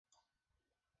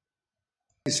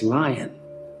This lion,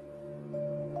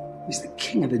 he's the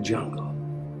king of the jungle.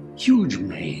 Huge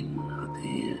mane out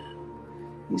there.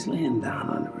 He's laying down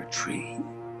under a tree in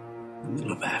the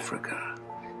middle of Africa.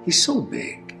 He's so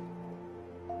big.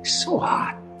 He's so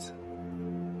hot.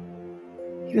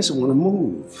 He doesn't want to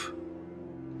move.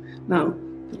 Now,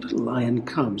 the little lion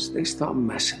comes. They start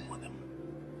messing with him.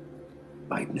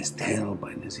 Biting his tail,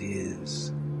 biting his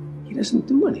ears. He doesn't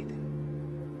do anything.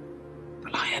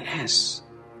 The lioness,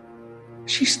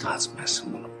 she starts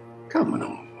messing with him. Coming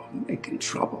over, making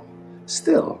trouble.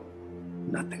 Still,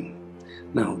 nothing.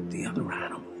 Now, the other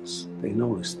animals, they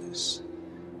notice this.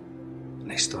 And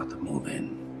they start to move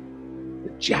in. The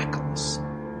jackals,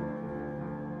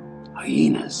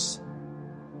 hyenas,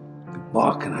 they're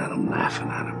barking at him, laughing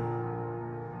at him.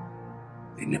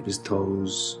 They nip his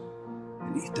toes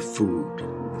and eat the food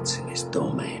that's in his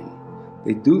domain.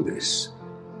 They do this,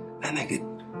 and they get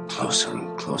closer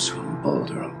and closer and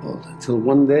bolder, till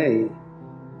one day,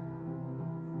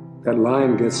 that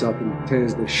lion gets up and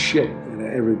tears the shit out of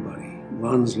everybody,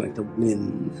 runs like the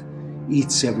wind,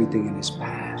 eats everything in his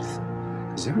path.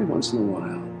 Because every once in a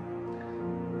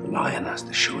while, the lion has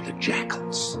to show the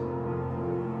jackals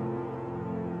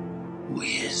who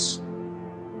he is.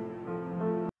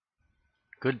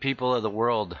 Good people of the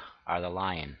world are the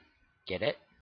lion. Get it?